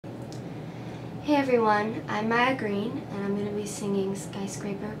Hey everyone, I'm Maya Green, and I'm going to be singing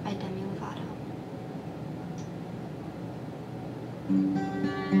Skyscraper by Demi Lovato.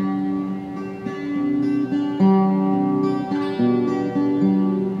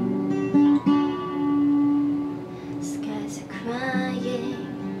 Skies are crying,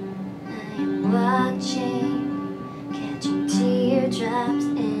 I am watching, catching teardrops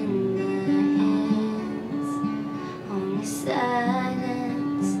in my hands. Only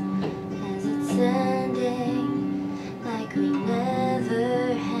silence as it's ending, like we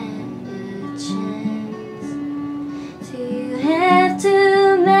never had a chance. So you have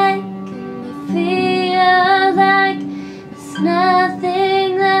to make me feel like there's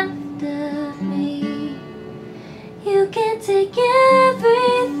nothing left of me. You can take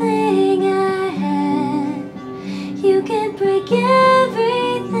everything I have, you can break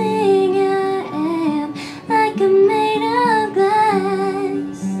everything I am, like I'm made of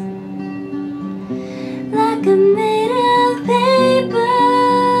glass, like I'm made of paper.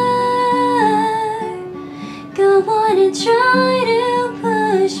 Go on and try to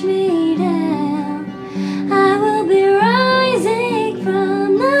push me down, I will be rising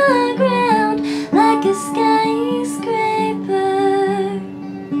from the ground like a skyscraper,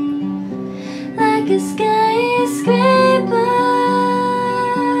 like a skyscraper.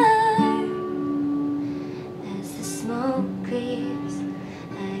 As the smoke clears,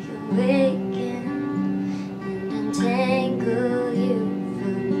 I awaken and untangle you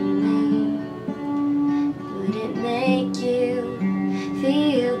from me. Would it make you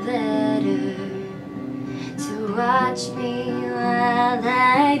feel better to watch me while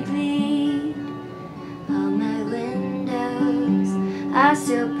I bleed? All my windows are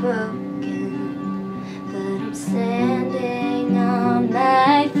still broken, but I'm standing on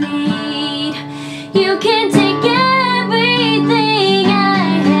my feet. You can take everything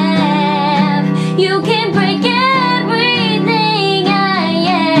I have, you can break everything I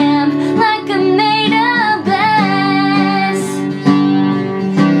am, like I'm made of glass,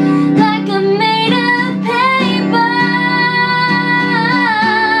 like I'm made of paper.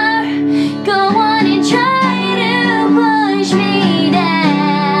 Go on and try to push me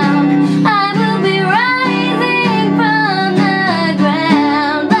down, I will be rising from the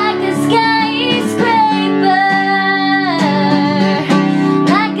ground like a skyscraper,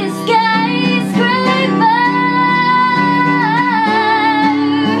 like a skyscraper.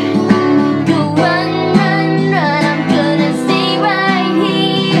 Go run, run, run, I'm gonna stay right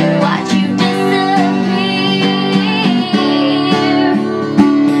here, watch you disappear.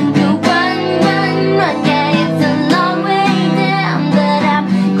 Go run, run, run, yeah, it's a long way down, but I'm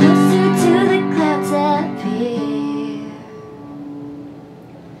closer to the clouds up here.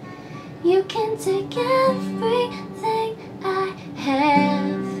 You can take everything I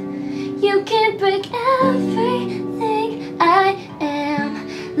have, you can break everything I am,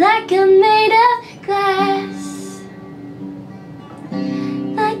 like I'm made of glass,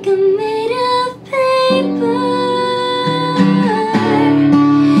 like I'm made of paper.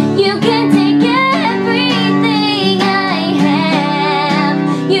 You can take everything I have,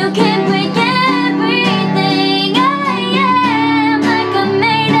 you can break everything I am, like I'm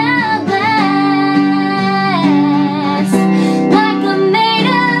made of glass, like I'm made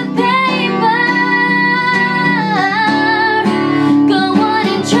of paper. Go on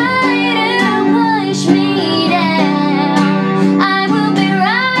and try to push me down, I will be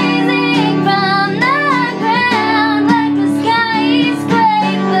rising from the ground like a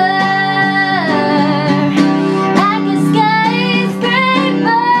skyscraper, like a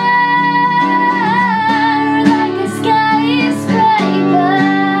skyscraper, like a skyscraper,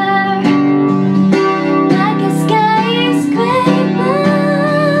 like a skyscraper.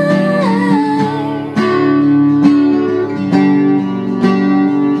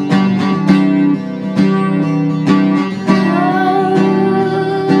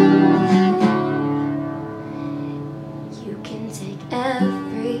 You can take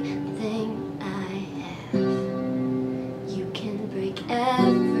everything